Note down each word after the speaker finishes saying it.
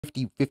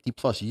50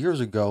 plus years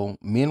ago,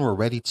 men were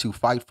ready to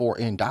fight for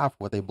and die for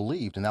what they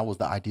believed, and that was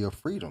the idea of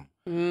freedom.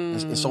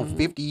 And so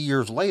 50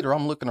 years later,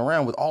 I'm looking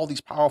around with all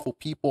these powerful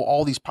people,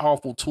 all these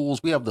powerful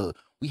tools. We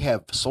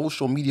have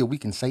social media. We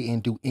can say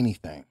and do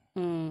anything.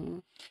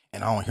 And I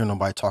don't hear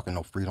nobody talking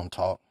no freedom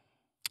talk.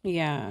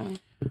 Yeah.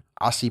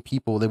 I see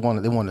people, they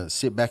want to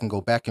sit back and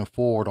go back and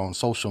forward on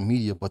social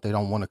media, but they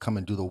don't want to come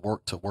and do the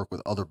work to work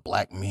with other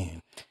black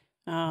men.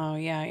 Oh,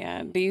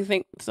 yeah. Do you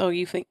think so?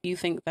 You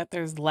think that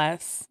there's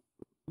less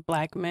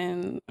black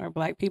men or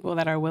black people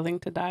that are willing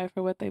to die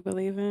for what they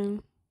believe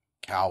in?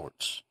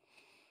 Cowards.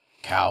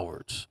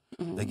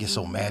 They get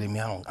so mad at me.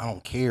 I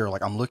don't care.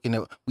 Like, I'm looking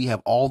at, we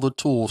have all the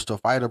tools to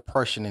fight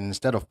oppression, and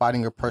instead of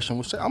fighting oppression,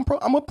 we say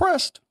I'm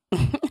oppressed.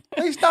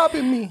 They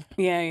stopping me.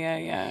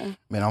 Yeah.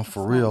 Man, I'm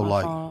for real.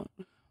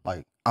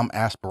 Like I'm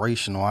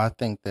aspirational. I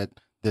think that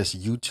this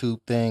YouTube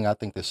thing, I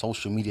think that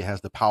social media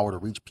has the power to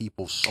reach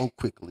people so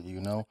quickly,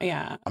 you know?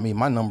 Yeah. I mean,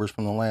 my numbers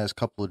from the last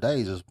couple of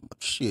days is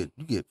shit.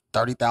 You get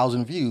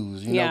 30,000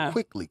 views, you know,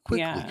 quickly.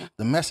 Yeah.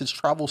 The message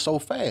travels so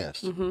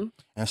fast. And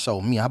so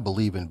I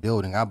believe in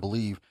building. I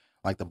believe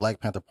like the Black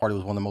Panther Party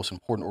was one of the most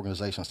important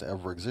organizations to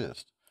ever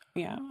exist.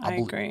 Yeah, I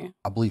agree.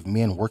 I believe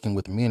men working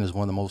with men is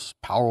one of the most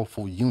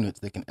powerful units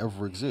that can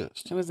ever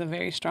exist. It was a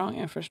very strong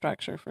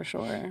infrastructure for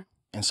sure.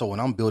 And so when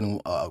I'm building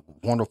a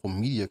wonderful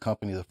media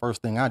company, the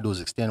first thing I do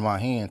is extend my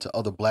hand to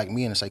other black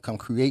men and say, come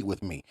create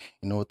with me.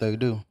 You know what they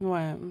do?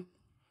 What?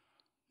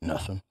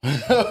 Nothing.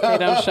 They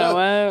don't show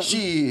up?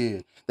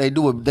 Shit. They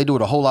do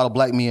what a whole lot of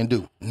black men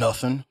do.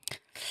 Nothing.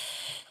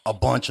 A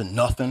bunch of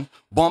nothing.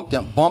 Bump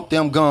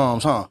them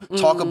gums, huh?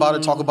 Talk about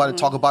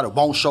it.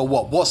 Won't show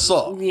up. What's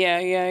up?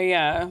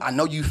 Yeah. I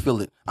know you feel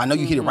it. I know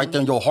you hit it right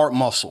there in your heart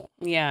muscle.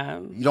 Yeah.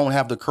 You don't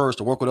have the courage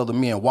to work with other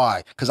men.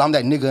 Why? Because I'm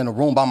that nigga in the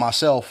room by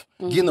myself.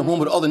 Get in the room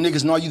with other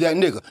niggas and are you that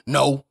nigga?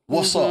 No.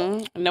 What's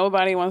up?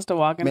 Nobody wants to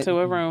walk into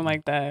a room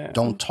like that.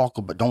 Don't talk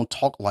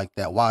like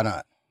that. Why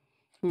not?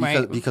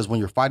 Because when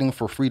you're fighting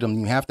for freedom,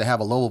 you have to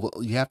have a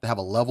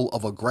level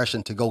of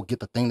aggression to go get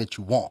the thing that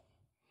you want.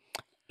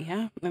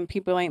 Yeah, and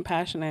people ain't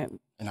passionate.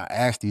 And I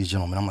asked these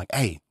gentlemen, I'm like,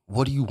 hey,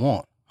 what do you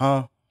want?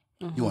 Huh?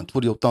 You want to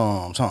twiddle your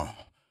thumbs, huh?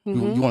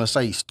 You want to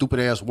say stupid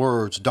ass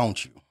words,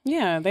 don't you?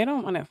 Yeah, they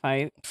don't want to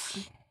fight.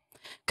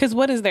 Because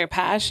what is their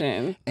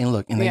passion? And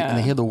look, and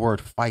they hear the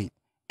word fight,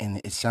 and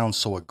it sounds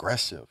so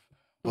aggressive.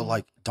 But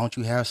like, don't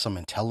you have some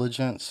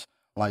intelligence?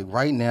 Like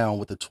right now,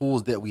 with the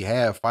tools that we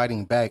have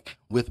fighting back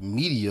with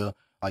media,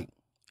 like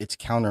it's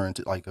counter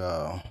into like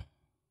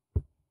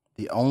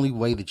the only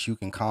way that you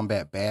can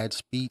combat bad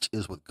speech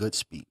is with good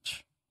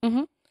speech.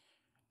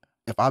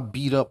 If I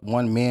beat up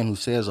one man who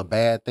says a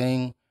bad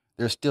thing,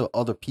 there's still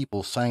other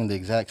people saying the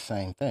exact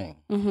same thing.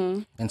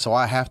 And so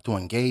I have to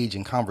engage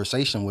in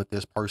conversation with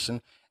this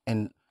person,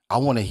 and I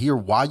want to hear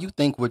why you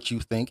think what you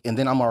think, and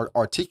then I'm going to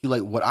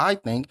articulate what I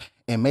think,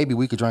 and maybe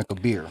we could drink a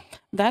beer.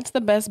 That's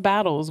the best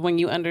battles, when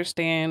you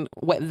understand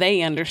what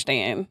they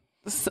understand.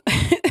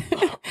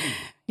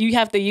 You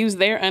have to use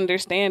their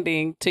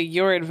understanding to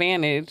your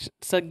advantage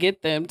to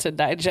get them to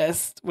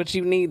digest what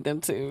you need them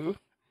to.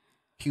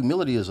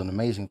 Humility is an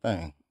amazing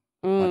thing.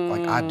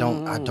 Like I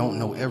don't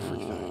know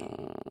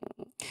everything.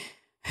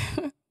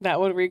 That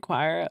would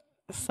require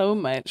so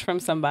much from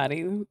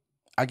somebody.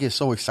 I get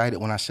so excited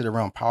when I sit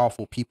around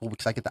powerful people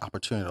because I get the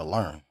opportunity to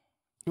learn.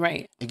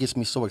 Right. It gets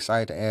me so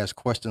excited to ask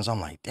questions.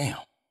 I'm like, damn.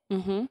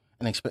 And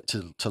expect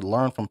to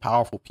learn from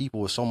powerful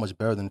people is so much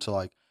better than to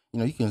like, you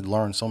know, you can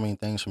learn so many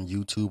things from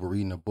YouTube or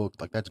reading a book.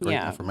 Like that's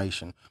great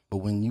information. But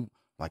when you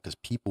like, because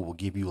people will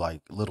give you like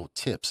little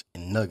tips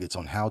and nuggets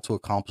on how to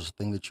accomplish the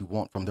thing that you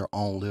want from their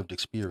own lived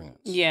experience.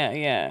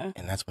 Yeah.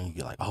 And that's when you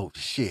get like, oh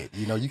shit,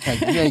 you know, you ain't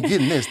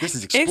getting this. This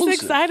is exclusive.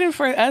 It's exciting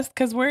for us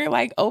because we're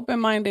like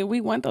open-minded.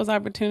 We want those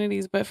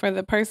opportunities. But for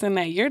the person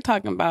that you're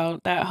talking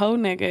about, that whole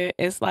nigga,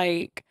 it's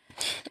like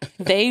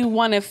they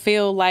want to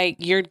feel like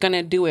you're going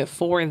to do it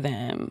for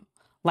them.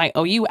 Like,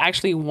 oh, you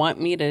actually want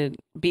me to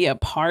be a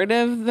part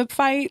of the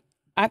fight?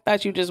 I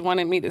thought you just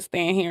wanted me to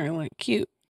stand here and look cute.